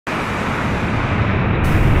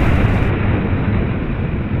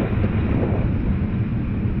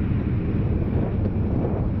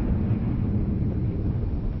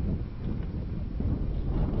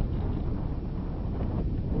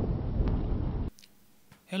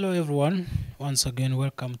Hello everyone, once again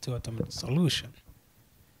welcome to Automated Solution.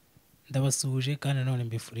 Ndabasuhuje kandi none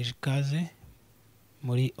mbifurije ikaze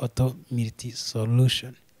muri Automated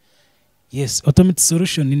Solution. Yes, Automated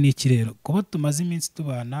Solution ni iki rero? Kuba tumaze iminsi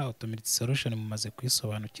tubana Automated Solution mumaze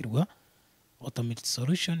kwisobanukirwa. Automated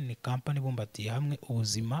Solution ni company bumbatiye hamwe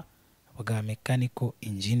ubuzima bwa mechanical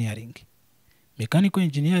engineering. Mechanical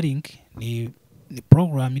engineering ni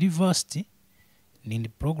program iri vast, ni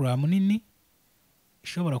program nini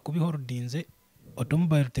ishobora kuba ihorodinze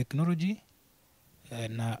automobile technology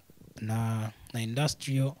na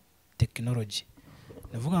industrial technology.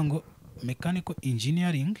 Navuga ngo mechanical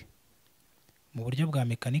engineering mu buryo bwa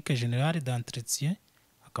mécanique générale d'entretien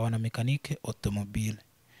akaba na mécanique automobile.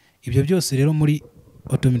 Ibyo byose rero muri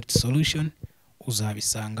Automated Solution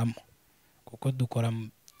uzabisangamo kuko dukora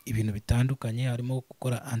ibintu bitandukanye, harimo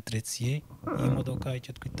gukora entretien y'imodoka,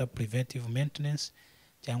 icyo twita preventive maintenance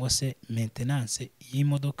cyangwa se maintenance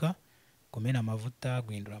y'imodoka, kumena amavuta,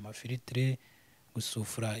 guhindura amafiltre,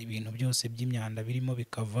 gusufura ibintu byose by'imyanda birimo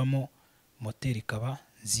bikavamo, moteri ikaba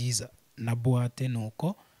nziza. Na boîte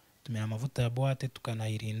nuko tumena amavuta ya boîte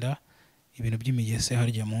tukanayirinda ibintu by'imigese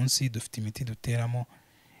harya munsi, dufite imiti duteramo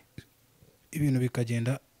ibintu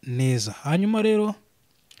bikagenda neza. Hanyuma rero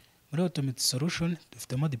muri Automated Solution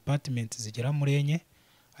dufitemo department zigera muri enye.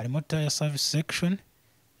 Harimo tire service section,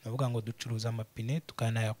 navuga ngo ducuruza amapine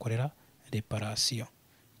tukanayakorera reparation.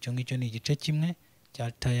 Icyo ngicyo ni igice kimwe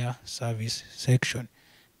cya tire service section.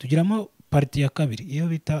 Tugiramo party ya kabiri iyo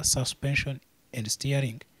bita suspension and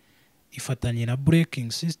steering, ifatanye na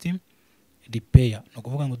braking system repair. No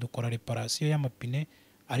kuvuga ngo dukora reparation y'amapine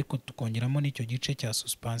ariko tukongeramo n'icyo gice cya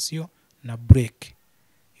suspension na brake.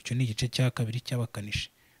 Icyo ni igice cya kabiri cy'abakanishi.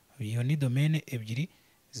 Iyo ni domaine ebyiri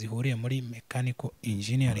zihuriye muri mechanical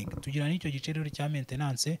engineering. Tugira n'icyo gice rero cya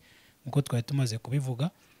maintenance nkuko twari tumaze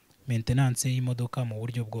kubivuga, maintenance y'imodoka mu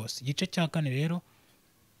buryo bwose. Igice cya kane rero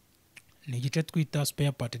ni igice twita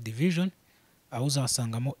spare part division, aho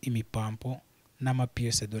uzasangamo imipampo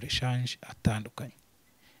n'amapièces de rechange atandukanye.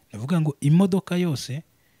 Navuga ngo imodoka yose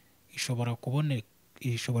ishobora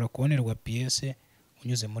kubonerwa pièce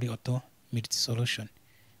unyuze muri Automated Solution.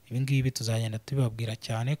 Ibi ngibi tuzagenda tubabwira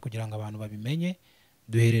cyane kugira ngo abantu babimenye.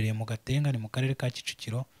 Duherereye mu Gatenga, ni mu karere ka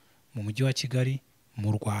Kicukiro mu mujyi wa Kigali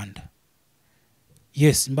mu Rwanda.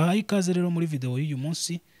 Yes, mbahaye ikaze rero muri video y'uyu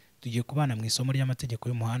munsi. Tugiye kubana mu isomo ry'amategeko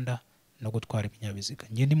y'umuhanda no gutwara ibinyabiziga.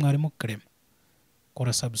 Ngiye ndi mwarimu Clement.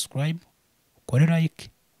 Kora subscribe, kore like,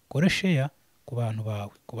 kore share ku bantu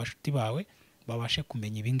bawe, ku bashuti bawe babashe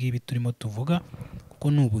kumenya ibi ngibi turimo tuvuga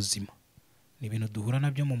kuko ni ubuzima. Ni ibintu duhura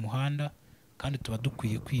nabyo mu muhanda kandi tuba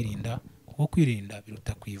dukwiye kwirinda kuko kwirinda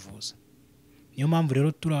biruta kwivuza. Niyo mpamvu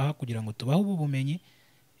rero turaha kugira ngo tubahe ubu bumenyi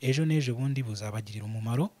ejo n'ejo bundi buzabagirira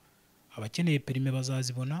umumaro. Abakeneye perime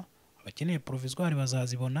bazazibona, abakeneye provisoire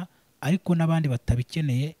bazazibona, ariko n'abandi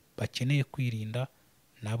batabikeneye bakeneye kwirinda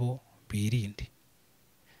nabo birinde.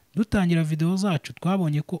 Dutangira video zacu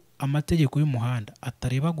twabonye ko amategeko y'umuhanda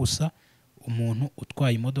atareba gusa umuntu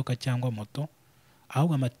utwaye imodoka cyangwa moto,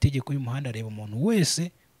 ahubwo amategeko y'umuhanda areba umuntu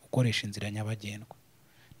wese ukoresha inzira nyabagendwa.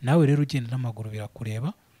 Nawe rero ugenda n'amaguru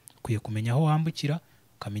birakureba, ukwiye kumenya aho wambukira,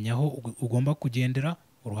 ukamenya aho ugomba kugendera,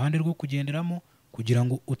 uruhande rwo kugenderamo, kugira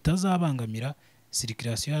ngo utazabangamira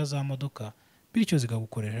circulation ya za modoka bityo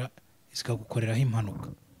zikagukoreraho impanuka.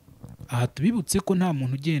 Aha tubibutse ko nta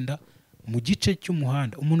muntu ugenda mu gice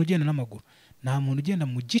cy'umuhanda, umuntu ugenda n'amaguru nta muntu ugenda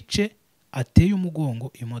mu gice ateye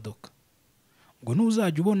umugongo imodoka. Ngo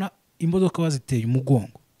n'uzajya ubona imodoka waziteye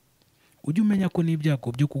umugongo, ujye umenya ko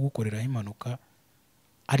n'ibyago byo kugukoreraho impanuka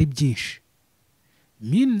ari byinshi.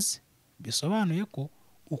 Means bisobanuye ko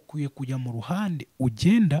ukwiye kujya mu ruhande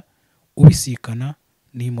ugenda ubisikana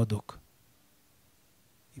n'imodoka.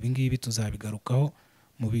 Ibi ngibi tuzabigarukaho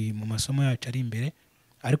mu masomo yacu ari imbere,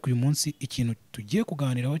 ariko uyu munsi ikintu tugiye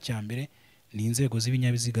kuganiraho cya mbere ni inzego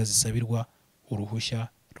z'ibinyabiziga zisabirwa uruhushya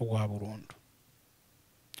rwa burundu.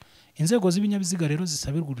 Inzego z'ibinyabiziga rero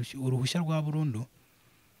zisabirwa uruhushya rwa burundu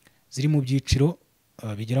ziri mu byiciro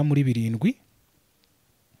bigera muri 7.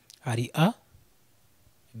 Hari A,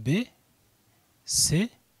 B, C,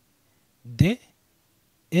 D,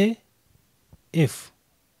 E, F.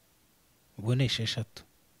 Ubwo ni 6.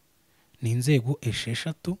 Ni inzego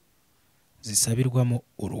 6 zisabirwamo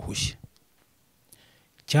uruhushya,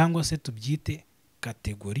 cyangwa se tubyite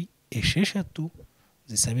kategori 6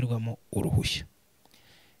 zisabirwamo uruhushya.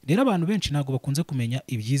 Rero abantu benshi ntabwo bakunze kumenya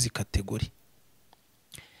ibyizi kategori.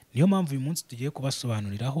 Niyo mpamvu uyu munsi tugiye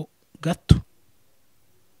kubasobanuriraho gato.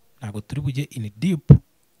 Ntabwo turi bujye in deep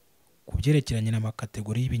kubyerekeranye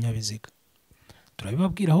n'amakategori y'ibinyabiziga.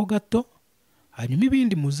 Turabibabwiraho gato, hanyuma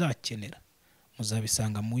ibindi muzakenera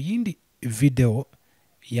muzabisanga mu yindi video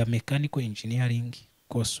ya mechanical engineering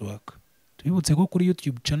coursework. Tubibutse ko kuri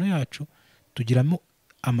YouTube channel yacu tugiramo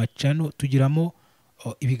tugiramo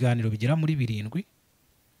ibiganiro bigera muri 7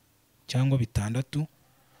 cyangwa 6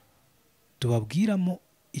 tubabwiramo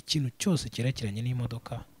ikintu cyose cyerekeranye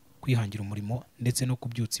n'imodoka, kwihangira umurimo ndetse no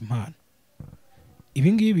kubyutsa impano.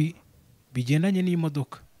 Ibi ngibi bigendanye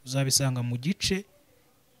n'imodoka uzabisanga mu gice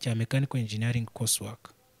cya mechanical engineering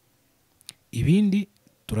coursework. Ibindi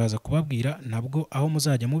turaza kubabwira nabwo aho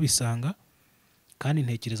muzajya mubisanga, kandi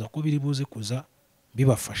ntekereza ko biri buze kuza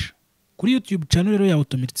bibafasha. Kuri YouTube channel rero ya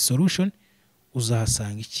Automated Solution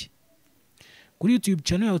uzahasanga iki? Kuri YouTube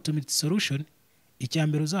channel ya Automated Solution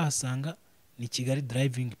icyambere uzahasanga ni Kigali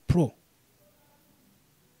Driving Pro.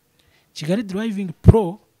 Kigali Driving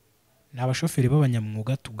Pro ni abashoferi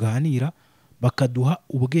b'abanyamwuga tuganira bakaduha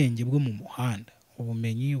ubwenge bwo mu muhanda,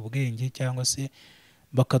 ubumenyi, ubwenge cyangwa se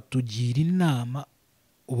bakatugira inama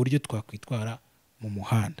uburyo twakwitwara mu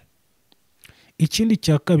muhanda. Ikindi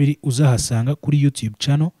cya kabiri uzahasanga kuri YouTube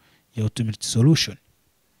channel ya Automated Solution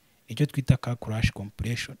icyo twita car crash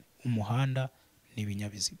compression, umuhanda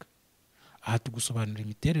n'ibinyabiziga. Aha tugusobanurira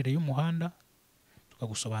imiterere y'umuhanda,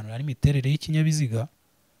 tukagusobanurira n'imiterere y'ikinyabiziga,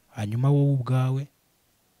 hanyuma wowe ubwawe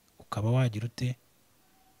ukaba wagira ute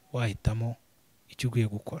wahitamo icyo ugiye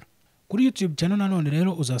gukora. Kuri YouTube channel nanone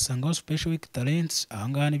rero uzasangaho special week talents.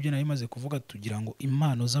 Ahangaha nibyo nari maze kuvuga, tugira ngo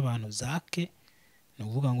impano z'abantu zake. Ni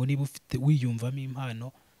ukuvuga ngo niba ufite wiyumvamo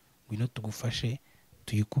impano, ngwino tugufashe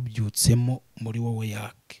tuyikubyutsemo muri wowe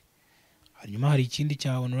yake. Hanyuma hari ikindi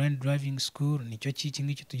cya online driving school, nicyo cy'iki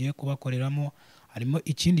ngiki tugiye kubakoreramo. Harimo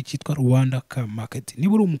ikindi cyitwa Rwanda Car Market.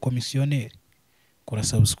 Niba uri umukomisiyoneri, kora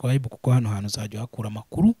subscribe kuko hano hantu uzajya hakura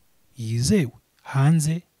amakuru yizewe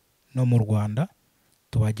hanze no mu Rwanda.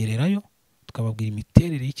 Tubagererayo tukababwira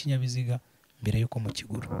imiterere y'ikinyabiziga mbere yuko mu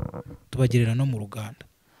kigura, tubagerera no mu ruganda.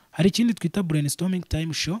 Hari ikindi twita brainstorming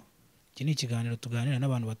time show. Iki ni ikiganiro tuganira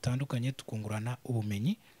n'abantu batandukanye tukungurana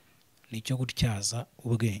ubumenyi, nicyo gutyaza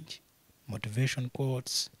ubwenge, motivation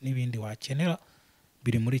quotes n'ibindi wakenera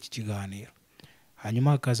biri muri iki kiganiro.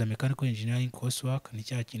 Hanyuma hakaza mechanical engineering coursework, ni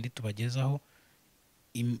cya kindi tubagezaho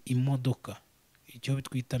imodoka, icyo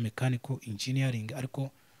twita mechanical engineering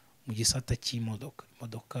ariko mu gisata cy'imodoka.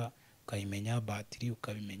 Imodoka ukayimenya, batiri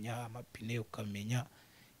ukabimenya, amapine ukamenya,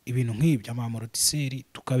 ibintu nk'ibyo, amamortiseri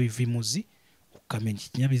tukabivimuzi, ukamenya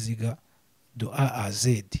ikinyabiziga do A a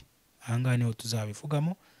Z. Ahangaha niho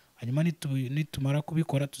tuzabivugamo. Hanyuma nitumara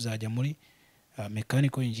kubikora tuzajya muri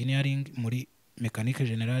mechanical engineering, muri mécanique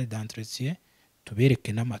générale d'entretien,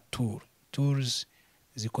 tubereke n'amaturu, tools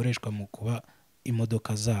zikoreshwa mu kuba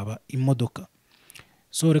imodoka zaba imodoka.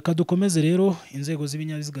 So reka dukomeze rero. Inzego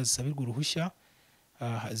z'ibinyabiziga zisabirwa uruhushya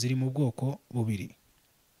ziri mu bwoko bubiri.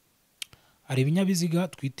 Hari ibinyabiziga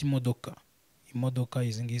twita imodoka. Imodoka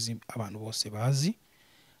izi ngizi abantu bose bazi.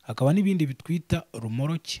 Hakaba n'ibindi bitwita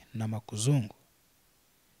rumoroki na makuzungu.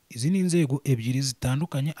 Izi ni inzego ebyiri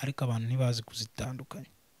zitandukanye ariko abantu ntibazi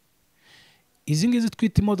kuzitandukanya. Izi ngizi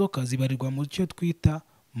twita imodoka zibarirwa mu cyo twita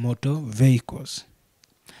motor vehicles.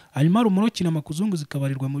 Hanyuma rumoroki na makuzungu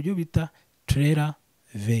zikabarirwa mu byo bita trailer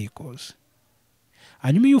vehicles.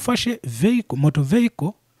 Hanyuma iyo ufashe vehicle, motor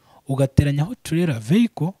vehicle ugateranyaho trailer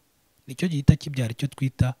vehicle, nicyo gihita kibyara icyo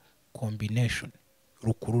twita combination,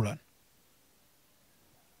 rukururana.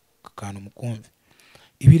 Kakanu mukumve.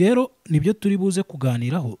 Ibi rero nibyo turi buze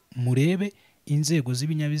kuganiraho, murebe inzego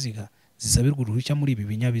z'ibinyabiziga zisabirwa uruhushya muri ibi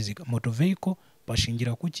binyabiziga. Motor vehicle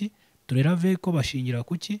bashingira kuki, trailer vehicle bashingira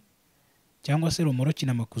kuki, cyangwa se rumoroki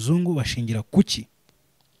na makuzungu bashingira kuki.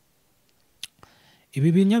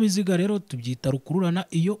 Ibi binyabiziga rero tubyita rukururana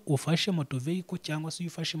iyo ufashe motor vehicle cyangwa se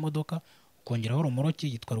ufashe imodoka ukongeraho rumoroki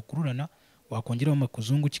yitwa rukururana, wakongeraho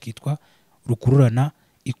makuzungu kikitwa rukururana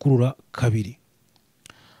ikurura kabiri.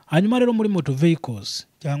 Hanyuma rero muri motor vehicles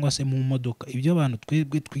cyangwa se mu modoka, ibyo abantu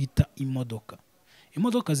twebwe twita imodoka.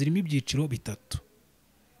 Imodoka zirimo ibyiciro bitatu,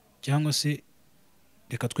 cyangwa se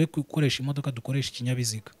reka twe gukoresha imodoka dukoresha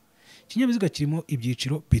ikinyabiziga. Ikinyabiziga kirimo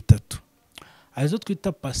ibyiciro bitatu. Arizo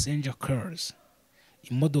twita passenger cars,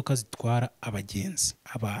 imodoka zitwara abagenzi,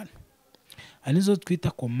 abantu. Anizo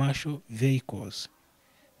twita commercial vehicles,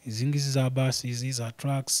 izi ngizi za buses, za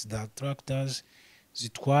trucks, za tractors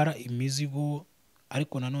zitwara imizigo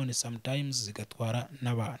ariko nanone sometimes zigatwara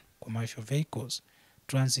n'abantu, commercial vehicles,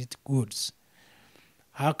 transit goods.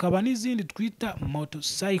 Hakaba n'izindi twita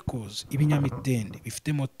motorcycles, ibinyamitende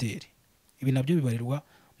bifite moteri. Ibi nabyo bibarirwa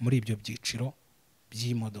muri ibyo byiciro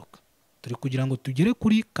by'imodoka. Turi kugira ngo tugere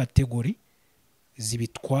kuri kategori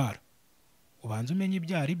zibitwara, ubanza umenye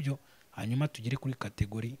ibyo ari byo, hanyuma tugere kuri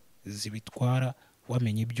kategori zibitwara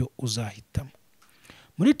wamenye ibyo uzahitamo.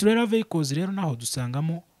 Muri trailer vehicles rero naho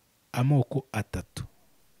dusangamo amoko atatu.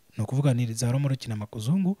 ni ukuvuga ni za romoroki na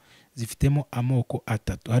makuzungu zifitemo amoko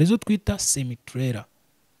atatu. Hari izo twita semi trailer,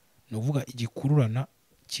 ni ukuvuga igikururana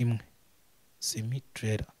kimwe, semi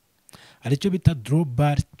trailer. Hari icyo bita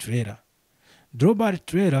drawbar trailer. Drawbar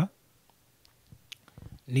trailer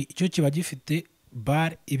ni icyo kiba gifite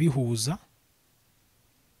bar ibihuza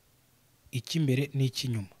icy'imbere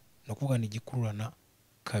n'icy'inyuma, ni ukuvuga ni igikururana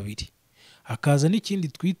kabiri. Hakaza n'ikindi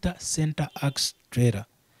twita center axle trailer.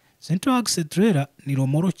 Center axle trailer ni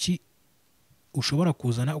romoroki ushobora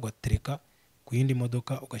kuzana ugatereka ku yindi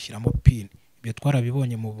modoka ugashyiramo pin. Ibyo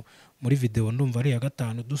twarabibonye muri video ndumva ari ya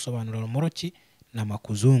 5 dusobanura romoroki na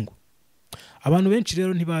makuzungu. Abantu benshi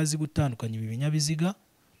rero ntibazi gutandukanya ibi binyabiziga,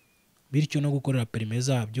 bityo no gukorera perime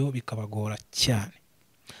zabyo bikabagora cyane.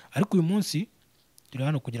 Ariko uyu munsi turi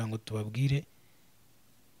hano kugira ngo tubabwire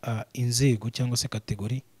inzego cyangwa se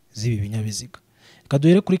kategori z'ibi binyabiziga.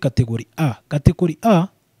 Kaduhere kuri kategori A. Kategori A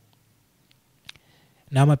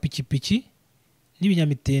ni amapikipiki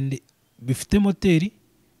n'ibinyamitende bifite moteri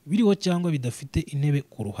biriho cyangwa bidafite intebe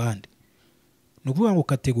ku ruhande. Ni ukuvuga ngo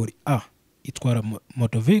kategori A itwara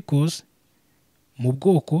motor vehicles mu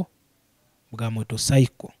bwoko bwa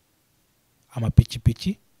motorcycle,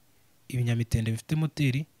 amapikipiki, ibinyamitende bifite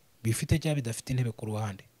moteri bifite cyangwa bidafite intebe ku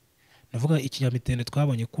ruhande. Navuga ikinyamitende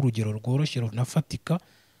twabonye ku rugero rworoshye runafatika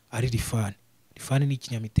ari rifani. Rifani ni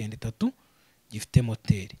ikinyamitende 3 gifite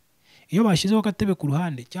moteri. Iyo bashyizeho katebe ku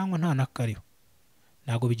ruhande cyangwa nta nakariho,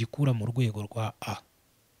 ntago bigikura mu rwego rwa A.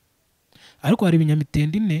 Ariko hari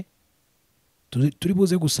ibinyamitende 4 turi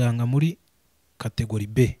buze gusanga muri kategori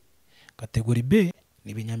B. Kategori B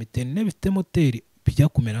ni ibinyamitende bifite moteri bijya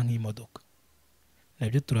kumera nk'imodoka,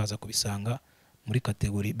 nabyo turaza kubisanga muri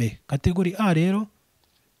kategori B. Kategori A rero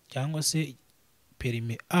cyangwa se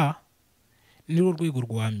perime A ni urwego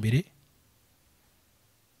rwa mbere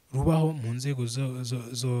rubaho mu nzego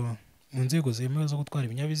zemewe zo gutwara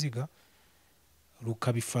ibinyabiziga,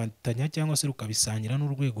 rukabifatanya cyangwa se rukabisangira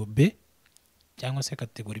n'urwego B cyangwa se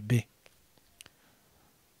kategori B.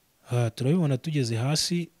 Turabibona tugeze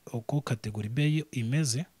hasi uko kategori B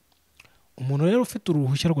imeze. Umuntu rero ufite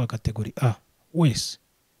uruhushya rwa kategori A wese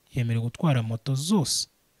yemerewe gutwara moto zose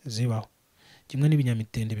zibaho, kimwe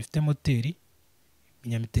n'ibinyamitende bifite moteri.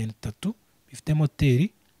 Ibinyamitende 3 bifite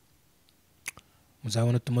moteri,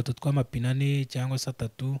 muzabona utumoto tw'amapine 4 cyangwa se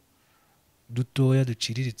 3 dutoya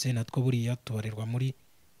duciriritse, natwo buriya tubarirwa muri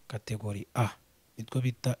kategori A. Nitwo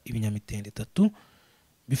bita ibinyamitende 3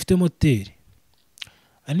 bifite moteri.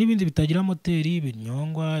 Hari n'ibindi bitagira moteri,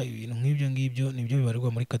 ibinyongwa, ibintu nk'ibyo ngibyo nibyo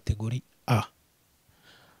bibarirwa muri kategori A.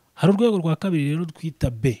 Hari urwego rwa kabiri rero twita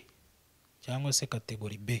B cyangwa se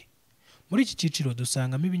kategori B. Muri iki cyiciro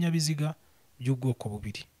dusangamo ibinyabiziga by'ubwoko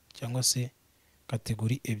bubiri cyangwa se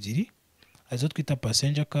kategori ebyiri, arizo twita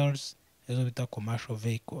passenger cars, arizo bita commercial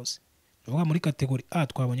vehicles. Nuvuga muri kategori A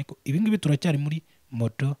twabonye ko ibi ngibi turacyari muri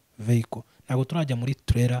motor vehicle, ntabwo turajya muri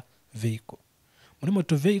trailer vehicle. Muri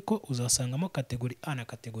motor vehicle uzasangamo kategori A na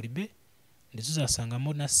kategori B, ndetse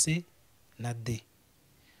uzasangamo na C na D,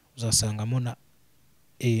 uzasangamo na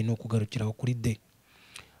E, no kugarukiraho kuri D.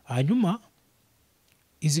 Hanyuma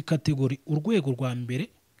izi kategori, urwego rwa mbere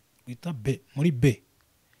rwita B, muri B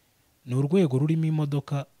ni urwego rurimo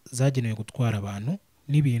imodoka zagenewe gutwara abantu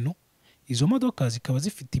n'ibintu. Izo modoka zikaba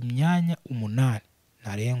zifite imyanya 8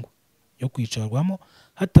 ntarengwa yo kwicarwamo,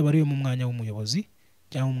 hatabariwemo umwanya w'umuyobozi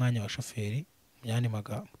cyangwa umwanya wa shoferi. Mu yandi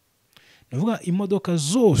magambo, navuga imodoka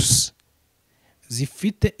zose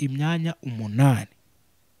zifite imyanya 8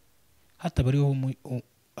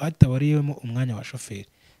 hatabariwemo umwanya wa shoferi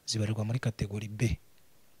zibarirwa muri kategori B.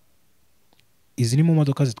 Izi ni mu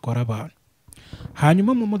modoka zitwara abantu.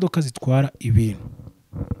 Hanyuma mu modoka zitwara ibintu,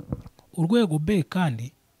 urwego B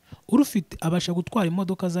kandi urufite abasha gutwara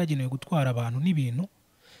imodoka zagenewe gutwara abantu n'ibintu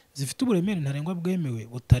zifite uburemere ntarengwa bwemewe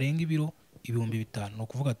butarenga ibiro 5,000, no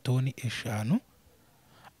kuvuga toni 5.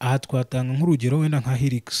 Aha twatanga nk'urugero wenda nka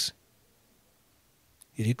Hilux.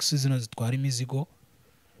 Hilux zino zitwara imizigo,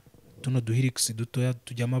 tuno duhilix dutoya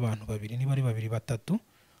tujyamo abantu 2, niba ari 2 3,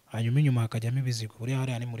 hanyuma inyuma hakajyamo ibizigo. Buri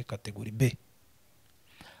hari ari muri kategori B.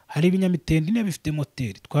 Hari ibinyamitende 4 bifite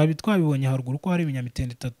moteri. Twabibonye haruguru ko hari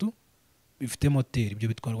ibinyamitende 3 bifite moteri, ibyo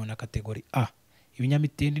bitwarwa na kategori A.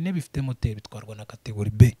 Ibinyamitende 4 bifite moteri bitwarwa na kategori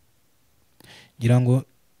B. Ngira ngo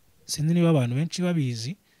sinzi niba abantu benshi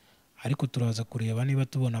babizi, ariko turaza kureba niba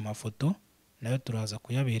tubona amafoto nayo turaza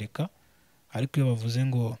kuyabereka. Ariko iyo bavuze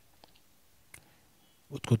ngo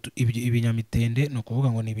ibinyamitende, no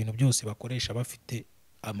kuvuga ngo ni ibintu byose bakoresha bafite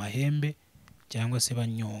amahembe cyangwa se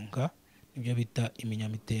banyonga, nibyo bita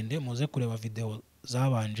iminyamitende. Muze kureba video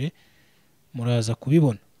zabanje muraza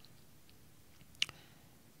kubibona.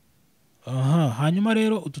 Hanyuma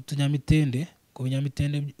rero utu tunyamitende ku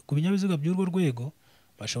binyabiziga by'urwo rwego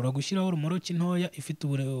bashobora gushyiraho rumoroki ntoya ifite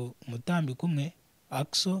umutambiko umwe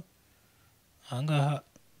axle.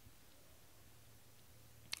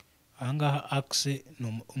 Ahangaha axe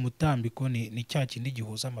ni umutambiko, ni cya kindi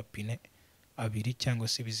gihuza amapine abiri cyangwa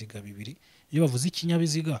se ibiziga bibiri. Iyo bavuze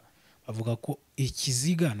ikinyabiziga bavuga ko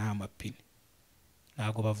ikiziga ni amapine,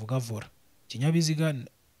 ntabwo bavuga vola. Ikinyabiziga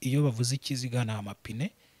iyo bavuze ikiziga ni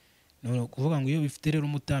amapine, ni ukuvuga ngo iyo bifite rero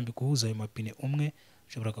umutambiko uhuza ayo mapine umwe,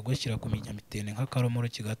 ushobora kugashyira ku binyamitende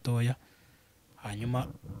nk'akaromoroki gatoya hanyuma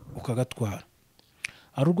ukagatwara.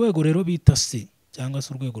 Hari urwego rero bita C cyangwa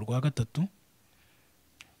se urwego rwa gatatu.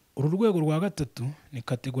 Uru rwego rwa gatatu ni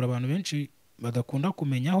kategori abantu benshi badakunda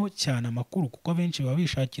kumenyaho cyane amakuru, kuko benshi baba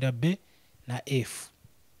bishakira B na F,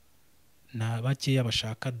 na bakeya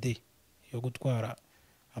bashaka D yo gutwara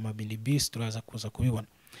amaminibus. Turaza kuza kubibona.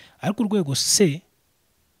 Ariko urwego C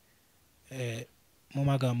mu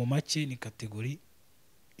magambo make ni kategori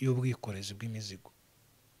y'ubwikorezi bw'imizigo.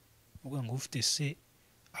 Uvuga ngo ufite C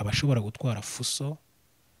aba ashobora gutwara fuso,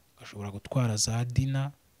 agashobora gutwara za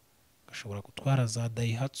dina, agashobora gutwara za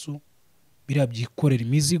dayihatsu, biriya byikorera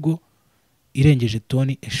imizigo irengeje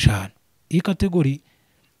toni 5. Iyi kategori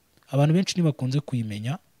abantu benshi ntibakunze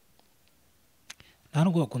kuyimenya, nta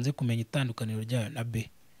nubwo bakunze kumenya itandukaniro ryayo na B,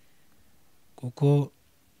 kuko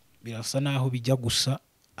birasa naho bijya gusa.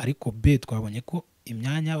 Ariko B twabonye ko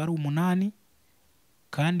imyanya ari 8,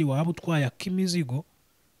 kandi waba utwaye ak'imizigo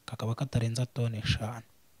kakaba katarenza toni 5.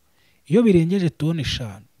 Iyo birengeje toni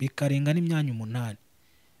 5 bikarenga n'imyanya 8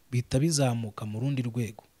 bihita bizamuka mu rundi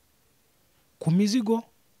rwego. Ku mizigo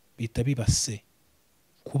bihita biba C,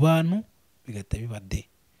 ku bantu bigahita biba D.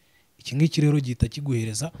 Iki ngiki rero gihita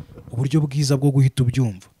kiguhereza uburyo bwiza bwo guhita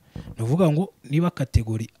ubyumva. Ni ukuvuga ngo niba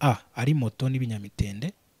kategori A ari moto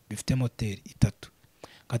n'ibinyamitende bifite moteri 3,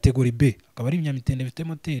 kategori B akaba ari ibinyamitende bifite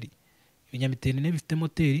moteri, ibinyamitende bifite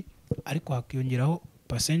moteri, ariko hakiyongeraho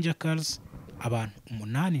passenger cars, abantu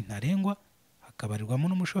 8 ntarengwa, hakabarirwamo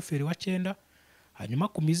n'umushoferi wa 9. Hanyuma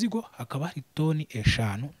ku mizigo hakaba hari toni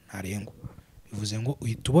 5 ntarengwa. Bivuze ngo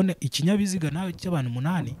uhita ubona ikinyabiziga nawe cy'abantu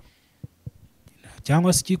 8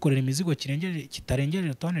 cyangwa se kikorera imizigo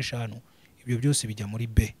kitarengeje toni 5, ibyo byose bijya muri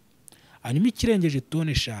B. Hanyuma ikirengeje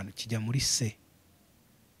toni 5 kijya muri C.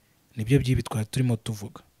 Nibyo byibi twari turimo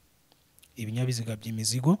tuvuga, ibinyabiziga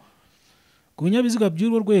by'imizigo. Ku binyabiziga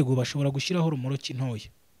by'urwo rwego bashobora gushyiraho rumoroki ntoya.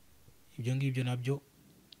 Ibyo ngibyo nabyo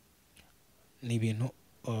ni ibintu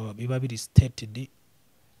biba biri stated,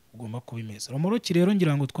 ugomba kubimeza. Rumoroki rero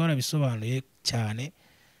ngira ngo twarabisobanuye cyane,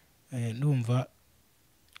 ndumva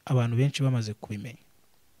abantu benshi bamaze kubimenya.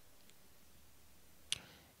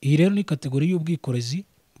 Iyi rero ni kategori y'ubwikorezi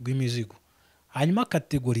bw'imizigo. Hanyuma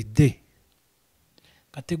kategori D.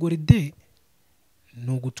 Kategori D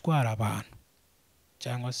ni ugutwara abantu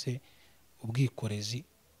cyangwa se ubwikorezi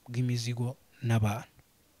bw'imizigo n'abantu.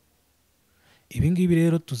 Ibi ngibi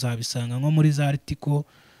rero tuzabisanga nko muri za article.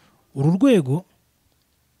 Uru rwego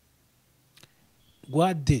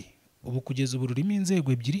rwa D ubu kugeza ubu rurimo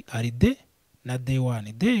inzego ebyiri, hari D na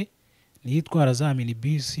D1. D ni itwara za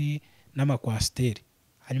minibus n'amakwasiteri.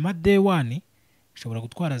 Hanyuma D1 ishobora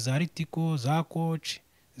gutwara za article, za coach,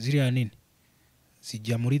 ziriya nini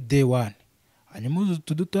zijya muri D1. Hanyuma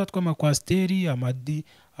utu dutoya tw'amakwasiteri,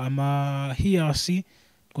 amahiyasi,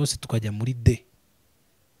 twose tukajya muri D.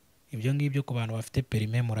 Ibyo ngibyo ku bantu bafite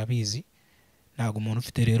perime murabizi. Ntabwo umuntu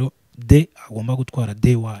ufite rero D agomba gutwara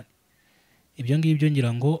D1. Ibyo ngibyo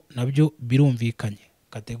ngira ngo nabyo birumvikanye.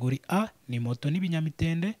 Kategori A ni moto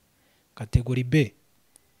n'ibinyamitende. Kategori B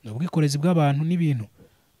ni ubwikorezi bw'abantu n'ibintu,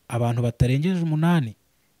 abantu batarengeje 8,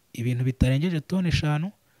 ibintu bitarengeje toni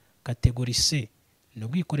 5. Kategori C ni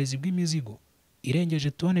ubwikorezi bw'imizigo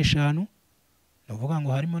irengeje toni 5. Ni ukuvuga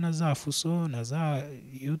ngo harimo na za fuso na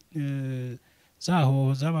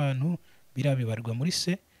zaho z'abantu, biriya bibarirwa muri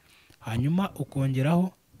C. Hanyuma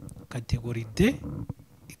ukongeraho kategori D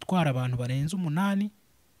itwara abantu barenze 8,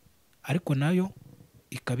 ariko nayo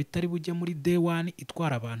ikaba itari bujye muri D1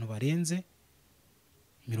 itwara abantu barenze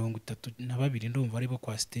 32, ndumva aribo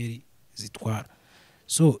kwasiteri zitwara.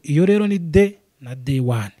 So iyo rero ni D na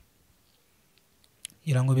D1,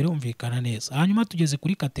 ngira ngo birumvikana neza. Hanyuma tugeze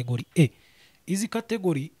kuri kategori E. Izi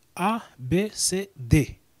kategori A, B, C,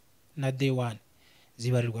 D na D1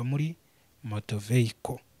 zibarirwa muri motor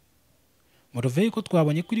vehicle. Motor vehicle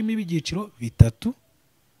twabonye ko irimo ibyiciro 3,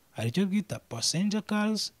 hari icyo bwita passenger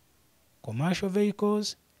cars, commercial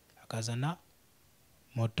vehicles, hakazana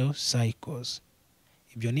motorcycles.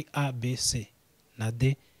 Ibyo ni A, B, C na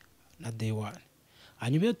D na D1.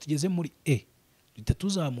 Hanyuma iyo tugeze muri E duhita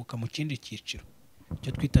tuzamuka mu kindi cyiciro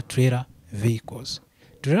cyo twita trailer vehicles.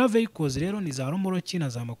 Trailer vehicles rero ni za romoroki na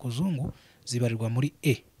za makuzungu zibarirwa muri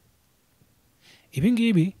E. Ibi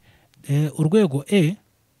ngibi urwego E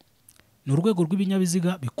ni urwego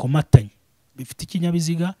rw'ibinyabiziga bikomatanye bifite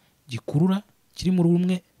ikinyabiziga gikurura kiri muri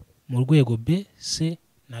rumwe mu rwego B, C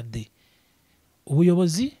na D.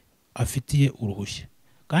 Ubuyobozi afitiye uruhushya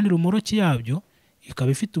kandi rumoroki yabyo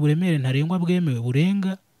ikaba ifite uburemere ntarengwa bwemewe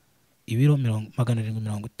burenga ibiro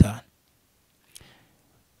 750.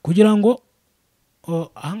 Kugira ngo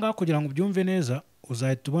ahangaha kugira ngo ubyumve neza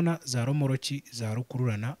uzahita ubona za romoroki za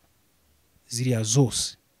rukururana ziriya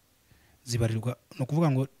zose zibarirwa, no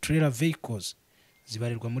kuvuga ngo trailer vehicles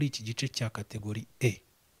zibarirwa muri iki gice cya kategori E.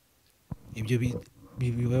 Ibyo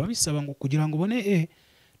biba bisaba ngo kugira ngo ubone E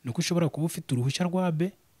nuko ushobora kuba ufite uruhushya rwa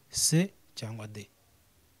B, C cyangwa D.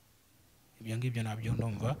 Ibyo ngibyo nabyo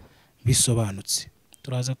ndumva bisobanutse.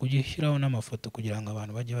 Turaza kugishyiraho n'amafoto kugira ngo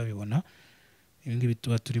abantu bajye babibona. Ibi ngibi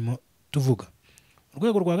tuba turimo tuvuga.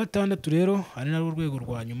 Urwego rwa gatandatu rero ari narwo urwego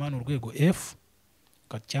rwa nyuma ni urwego F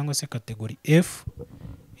cyangwa se kategori F.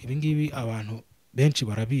 Ibi ngibi abantu benshi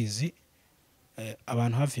barabizi,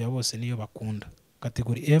 abantu hafi ya bose niyo bakunda.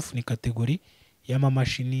 Kategori F ni kategori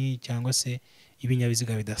y'amamashini cyangwa se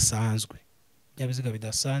ibinyabiziga bidasanzwe. Ibinyabiziga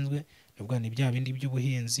bidasanzwe nubwo ni bya bindi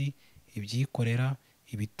by'ubuhinzi, ibyikorera,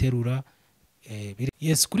 ibiterura.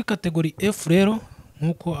 Yes, kuri kategori F rero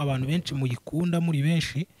nkuko abantu benshi muyikunda muri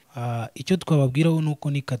benshi, icyo twababwiraho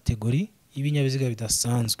nuko ni kategori y'ibinyabiziga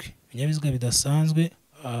bidasanzwe. Ibinyabiziga bidasanzwe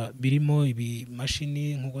birimo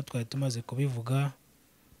ibimashini nkuko twari tumaze kubivuga,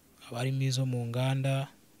 harimo izo mu nganda,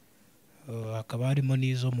 hakaba harimo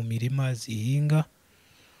n'izo mu mirima zihinga.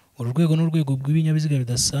 Uru rwego ni urwego rw'ibinyabiziga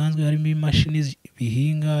bidasanzwe, harimo imashini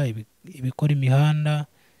bihinga, ibikora imihanda,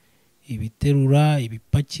 ibiterura,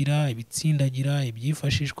 ibipakira, ibitsindagira,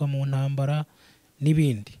 ibyifashishwa mu ntambara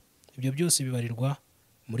n'ibindi. Ibyo byose bibarirwa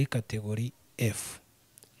muri kategori F.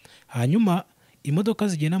 Hanyuma imodoka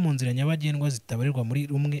zigenda mu nzira nyabagendwa zitabarirwa muri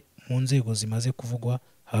rumwe mu nzego zimaze kuvugwa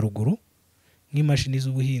haruguru, nk'imashini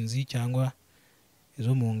z'ubuhinzi cyangwa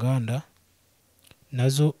izo mu nganda,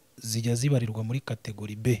 nazo zijya zibarirwa muri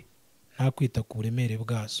kategori B nta kwita ku buremere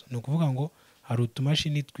bwazo. Ni ukuvuga ngo hari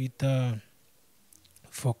utumashini twita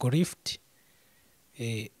forklift,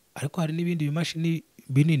 ariko hari n'ibindi bimashini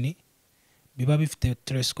binini biba bifite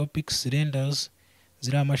telescopic cylinders.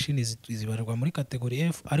 Ziriya mashini zibarirwa muri kategori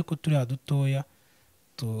F, ariko turiya dutoya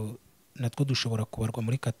natwo dushobora kubarwa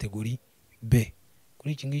muri kategori B.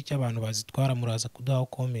 Kuri iki ngiki abantu bazitwara muraza kuduhaho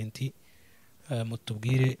komenti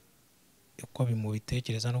mutubwire uko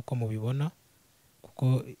bimubitekereza n'uko mubibona,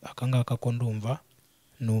 kuko akangaka ko ndumva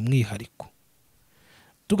ni umwihariko.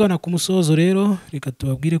 Tugana ku musozo rero, reka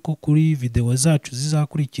tubabwire ko kuri video zacu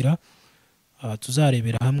zizakurikira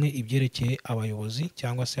tuzarebera hamwe ibyerekeye abayobozi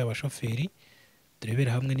cyangwa se abashoferi,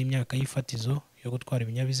 turebera hamwe n'imyaka y'ifatizo yo gutwara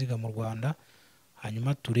ibinyabiziga mu Rwanda,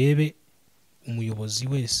 hanyuma turebe umuyobozi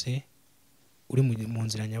wese uri mu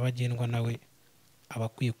nzira nyabagendwa nawe aba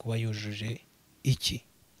akwiye kuba yujuje iki.